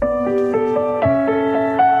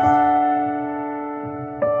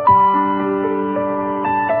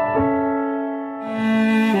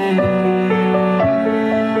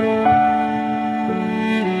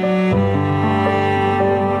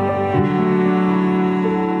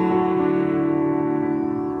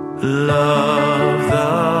 Love the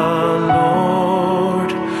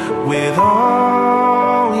Lord with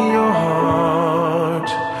all your heart.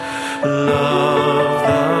 Love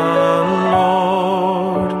the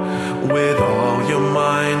Lord with all your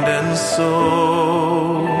mind and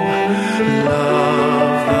soul.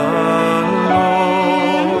 Love the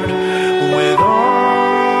Lord with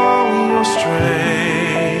all your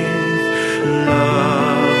strength.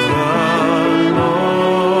 Love the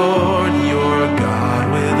Lord your God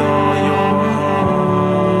with all your heart.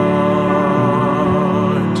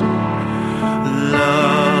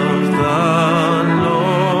 Love the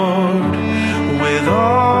Lord with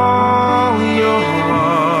all your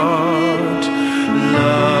heart.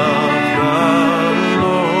 Love the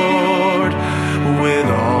Lord with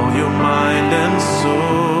all your mind and soul.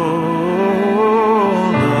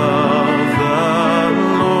 Love the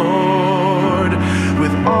Lord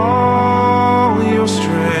with all your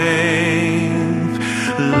strength.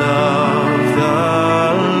 Love the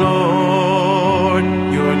Lord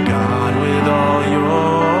your God with all your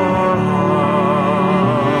heart.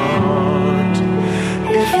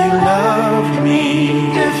 If you love me,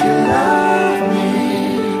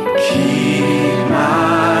 keep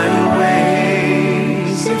my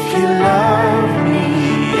ways. If you love me,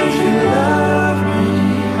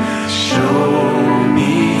 show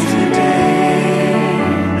me today.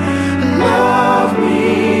 Love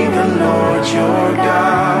me, the Lord your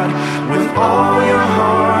God, with all your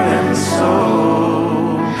heart and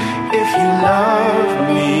soul. If you love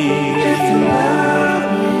me,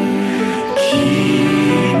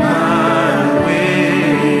 keep my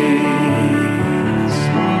ways.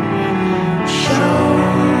 Show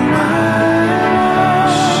my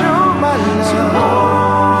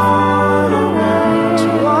love to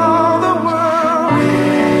all the world.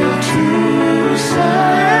 Live to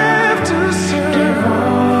serve. Give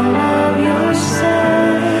all of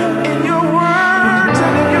yourself in your words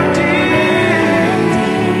and in your deeds.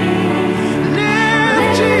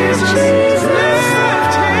 Lift Jesus,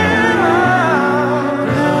 lift him up.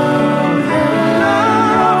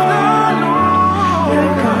 Love the Lord, your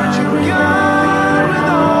God with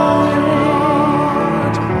all your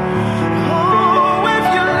heart. Oh, if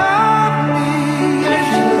you love me,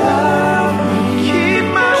 keep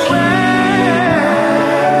my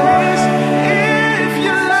ways. If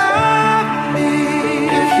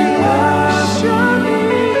you love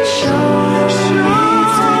me, show me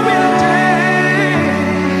today.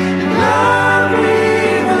 Love me,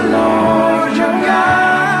 the Lord your God,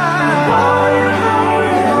 with all your heart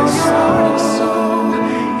and soul.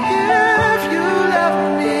 If you love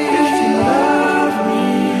me,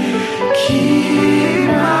 keep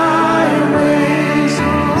my ways.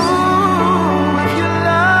 Oh, if you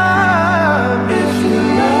love me,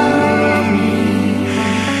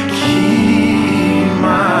 keep my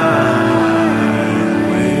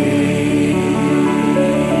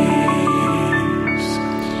ways.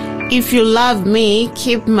 If you love me,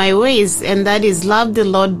 keep my ways. And that is Love the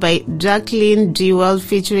Lord by Jacqueline Jewell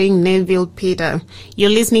featuring Neville Peter. You're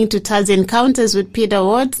listening to Taz Encounters with Peter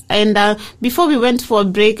Watts. And before we went for a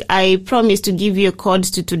break, I promised to give you a code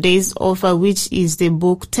to today's offer, which is the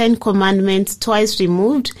book 10 Commandments, Twice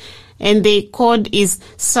Removed. And the code is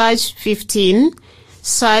Search 15.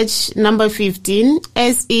 search number 15,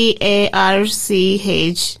 SEARCH,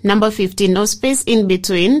 number 15, no space in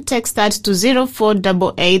between. Text that to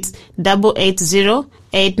 0488 880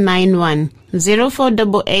 891.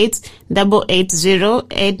 0488 880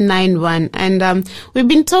 891. And we've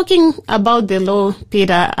been talking about the law,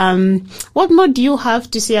 Peter. What more do you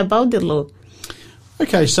have to say about the law?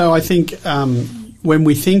 Okay, so I think when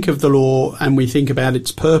we think of the law and we think about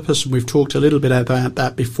its purpose, and we've talked a little bit about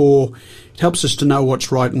that before, it helps us to know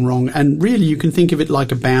what's right and wrong. And really, you can think of it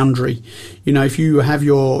like a boundary. You know, if you have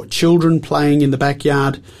your children playing in the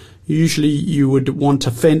backyard, usually you would want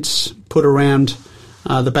a fence put around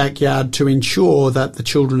the backyard to ensure that the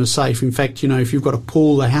children are safe. In fact, you know, if you've got a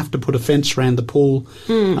pool, they have to put a fence around the pool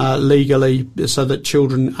legally so that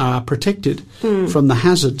children are protected from the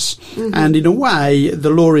hazards. And in a way, the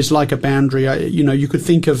law is like a boundary. You know, you could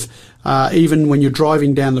think of even when you're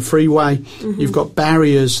driving down the freeway, you've got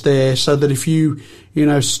barriers there so that if you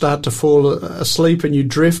start to fall asleep and you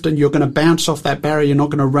drift and you're going to bounce off that barrier, you're not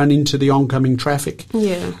going to run into the oncoming traffic.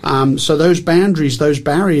 Yeah. So those boundaries, those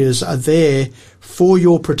barriers are there for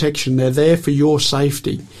your protection. They're there for your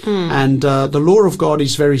safety. And the law of God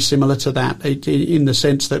is very similar to that in the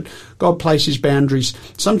sense that God places boundaries.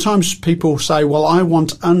 Sometimes people say, well, I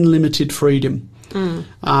want unlimited freedom.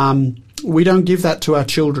 We don't give that to our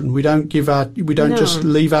children. We don't just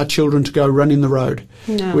leave our children to go run in the road.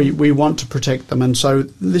 No. We want to protect them. And so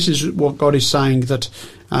this is what God is saying, that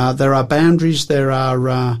there are boundaries, there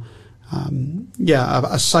are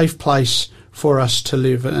a safe place for us to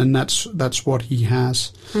live, and that's what he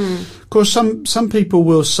has. Of course, some people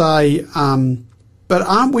will say, but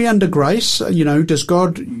aren't we under grace? You know, does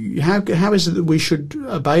God, how is it that we should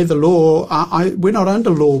obey the law? We're not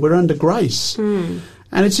under law, we're under grace.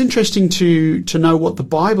 And it's interesting to know what the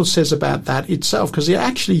Bible says about that itself, because it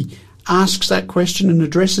actually asks that question and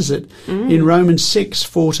addresses it in Romans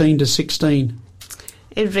 6:14-16.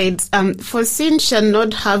 It reads, for sin shall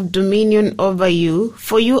not have dominion over you,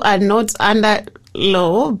 for you are not under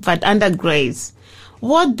law, but under grace.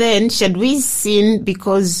 What then shall we sin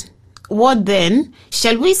because we are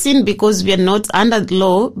not under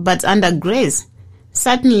law, but under grace?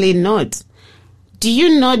 Certainly not. Do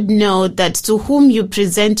you not know that to whom you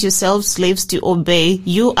present yourselves slaves to obey,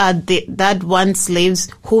 you are that one slaves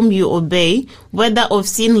whom you obey, whether of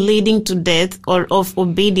sin leading to death or of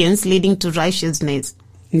obedience leading to righteousness?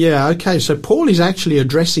 Yeah, okay, so Paul is actually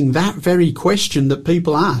addressing that very question that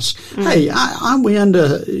people ask. Hey, aren't we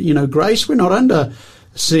under, grace? We're not under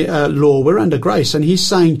law, we're under grace. And he's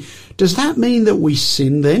saying, does that mean that we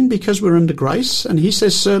sin then because we're under grace? And he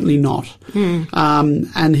says certainly not.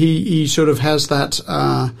 And he sort of has that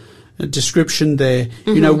description there.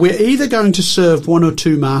 You know, we're either going to serve one or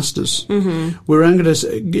two masters. We're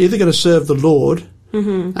either going to serve the Lord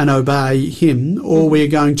and obey him, or we're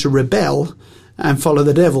going to rebel and follow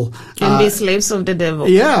the devil. And be slaves of the devil.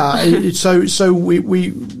 Yeah, so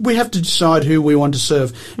we have to decide who we want to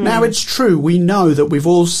serve. Now, it's true, we know that we've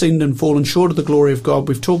all sinned and fallen short of the glory of God.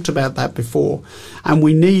 We've talked about that before. And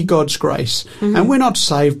we need God's grace. And we're not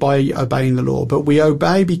saved by obeying the law, but we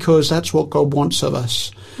obey because that's what God wants of us.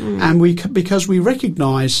 And because we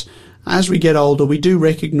recognise, as we get older, we do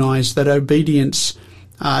recognise that obedience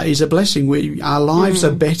is a blessing. Our lives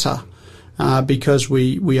are better because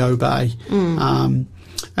we obey.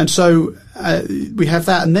 And so we have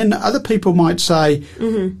that. And then other people might say,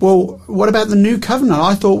 well, what about the new covenant?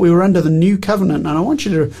 I thought we were under the new covenant. And I want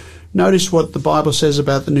you to notice what the Bible says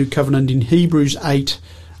about the new covenant in Hebrews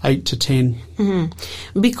 8:8-10.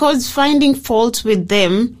 Because finding fault with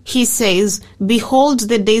them, he says, behold,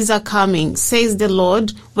 the days are coming, says the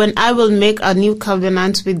Lord, when I will make a new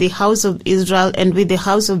covenant with the house of Israel and with the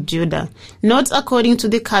house of Judah, not according to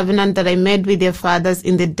the covenant that I made with their fathers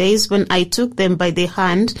in the days when I took them by the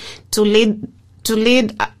hand to lead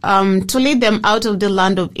them out of the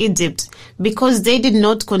land of Egypt, because they did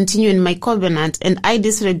not continue in my covenant, and I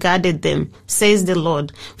disregarded them, says the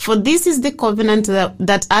Lord. For this is the covenant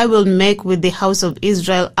that I will make with the house of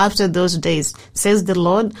Israel after those days, says the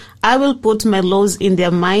Lord. I will put my laws in their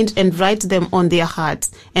mind and write them on their hearts,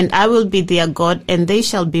 and I will be their God, and they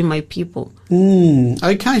shall be my people.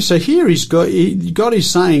 Okay, so here God is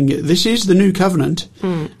saying this is the new covenant,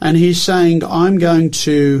 and he's saying, I'm going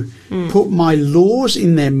to put my laws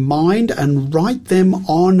in their mind and write them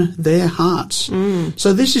on their hearts.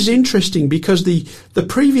 So this is interesting because the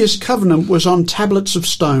previous covenant was on tablets of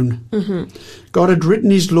stone. God had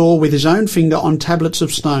written his law with his own finger on tablets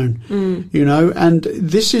of stone, you know, and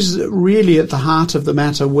this is really at the heart of the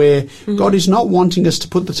matter, where God is not wanting us to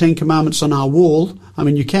put the 10 Commandments on our wall. I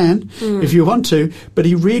mean, you can if you want to, but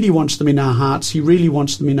he really wants them in our hearts. He really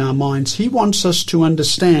wants them in our minds. He wants us to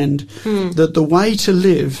understand that the way to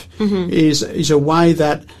live is a way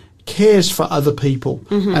that cares for other people.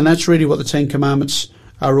 And that's really what the 10 Commandments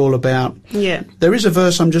are all about. Yeah. There is a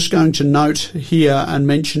verse I'm just going to note here and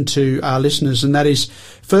mention to our listeners, and that is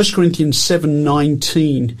 1 Corinthians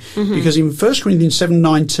 7:19. Because in 1 Corinthians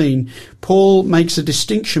 7:19, Paul makes a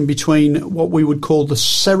distinction between what we would call the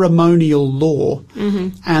ceremonial law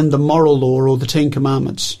and the moral law, or the 10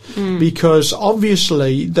 Commandments. Because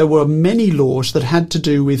obviously there were many laws that had to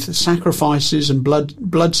do with sacrifices and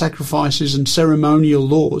blood sacrifices and ceremonial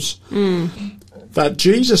laws that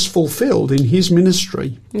Jesus fulfilled in his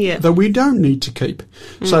ministry, that we don't need to keep.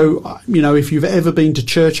 So, you know, if you've ever been to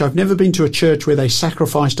church, I've never been to a church where they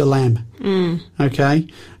sacrificed a lamb, okay?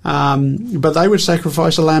 But they would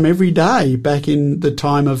sacrifice a lamb every day back in the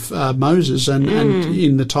time of Moses and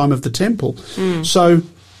in the time of the temple. So,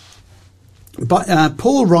 but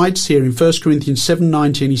Paul writes here in 1 Corinthians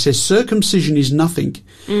 7:19, he says, circumcision is nothing,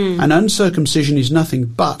 and uncircumcision is nothing,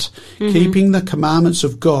 but keeping the commandments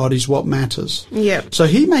of God is what matters. So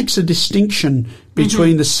he makes a distinction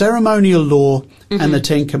between the ceremonial law and the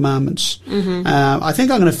 10 Commandments. I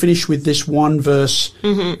think I'm going to finish with this one verse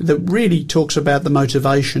that really talks about the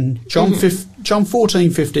motivation. John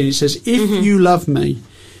 14:15, it says, if you love me,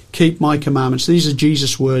 keep my commandments. These are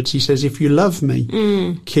Jesus' words. He says, if you love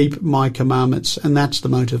me, keep my commandments. And that's the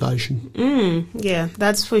motivation. Yeah,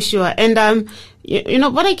 that's for sure. And, you know,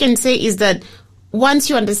 what I can say is that once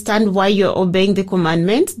you understand why you're obeying the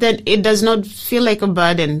commandment, then it does not feel like a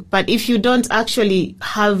burden. But if you don't actually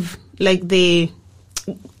have like the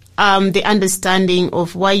understanding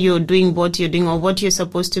of why you're doing what you're doing or what you're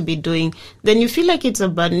supposed to be doing, then you feel like it's a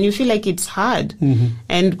burden. You feel like it's hard.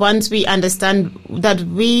 And once we understand that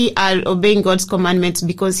we are obeying God's commandments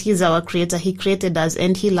because he's our creator, he created us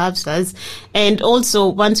and he loves us. And also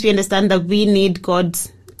once we understand that we need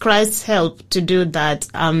Christ's help to do that,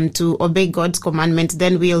 to obey God's commandments,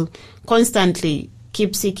 then we'll constantly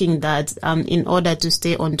keep seeking that in order to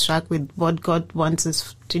stay on track with what God wants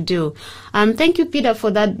us to do. Thank you, Peter, for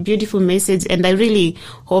that beautiful message. And I really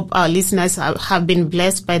hope our listeners have been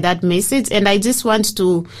blessed by that message. And I just want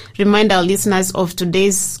to remind our listeners of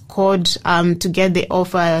today's code to get the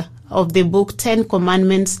offer of the book 10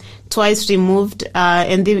 Commandments Twice Removed.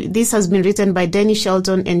 And this has been written by Danny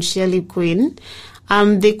Shelton and Shirley Quinn.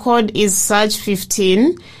 The code is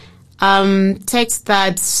Search15. Text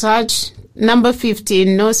that Search number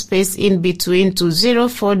 15, no space in between, to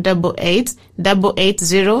 0488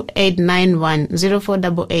 880 891.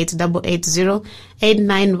 0488 880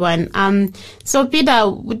 891. So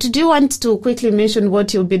Peter, do you want to quickly mention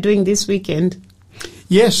what you'll be doing this weekend?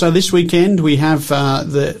 Yes, so this weekend we have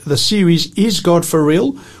the series Is God for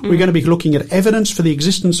Real? We're going to be looking at evidence for the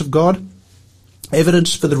existence of God,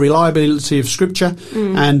 evidence for the reliability of Scripture,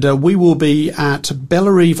 and we will be at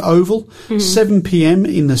Bellarive Oval, 7 p.m.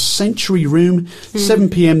 in the Century Room, 7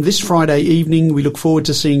 p.m. this Friday evening. We look forward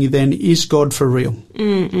to seeing you then. Is God for real?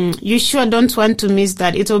 You sure don't want to miss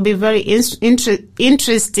that. It will be very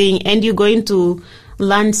interesting, and you're going to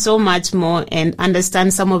learn so much more and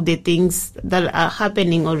understand some of the things that are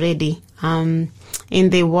happening already in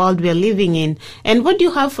the world we're living in. And what do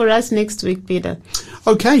you have for us next week, Peter?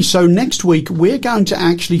 Okay, so next week we're going to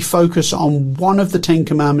actually focus on one of the 10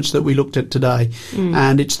 commandments that we looked at today,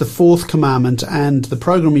 and it's the 4th commandment, and the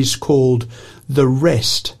program is called The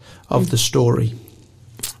Rest of the Story.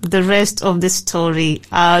 The rest of the story.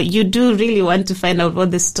 You do really want to find out what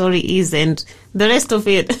the story is and the rest of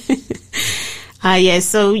it. Yes,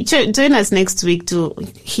 so join us next week to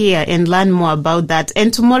hear and learn more about that.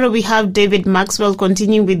 And tomorrow we have David Maxwell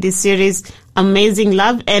continuing with this series, Amazing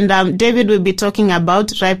Love. And David will be talking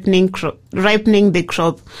about ripening the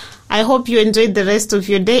crop. I hope you enjoyed the rest of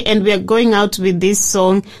your day. And we are going out with this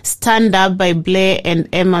song, Stand Up by Blair and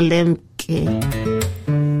Emma Lemke.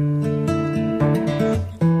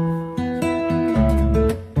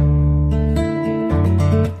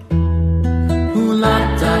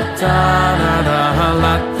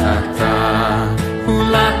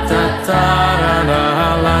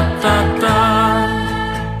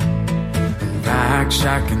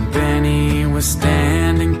 Shaq and Benny was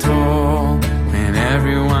standing tall when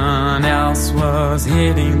everyone else was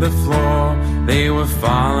hitting the floor. They were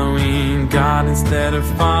following God instead of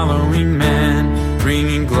following men.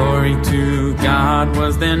 Bringing glory to God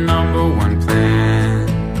was their number one plan.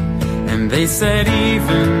 And they said,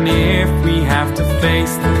 even if we have to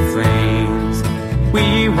face the flames,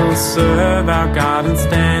 We will serve our God and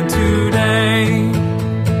stand today.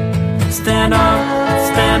 Stand up,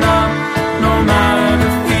 no matter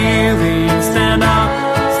the feeling. Stand up,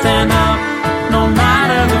 no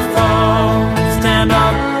matter the fall. Stand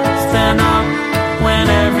up, when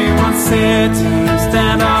everyone's sitting.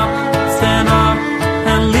 Stand up,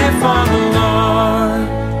 and live for the Lord.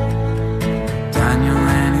 Daniel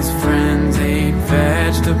and his friends ate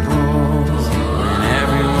vegetables when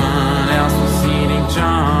everyone else was eating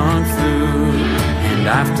junk food. And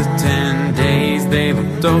after 10 days they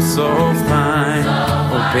looked oh so fine.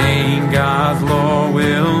 Obeying God's law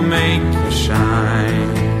will make you shine.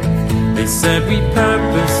 They said we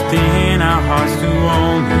purposed in our hearts to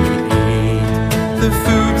only eat the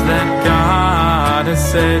foods that God has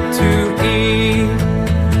said to eat.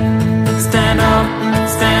 Stand up,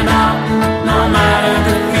 no matter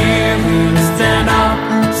the feeling. Stand up,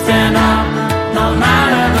 no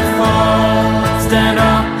matter the fall. Stand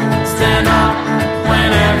up, when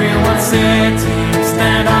everyone's sitting.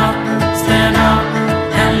 Stand up,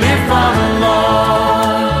 and live for the Lord.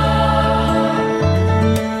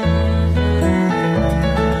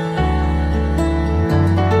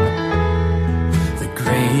 The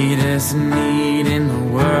greatest need in the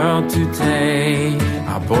world today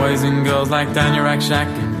are boys and girls like Daniel, Rakshak,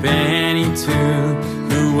 and Benny too,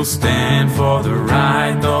 who will stand for the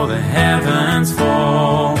right though the heavens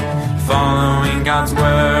fall, following God's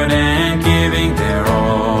word and giving their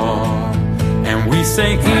all. And we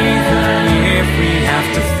say even if we have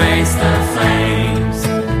to face the flames,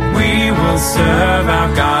 we will serve our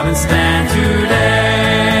God and stand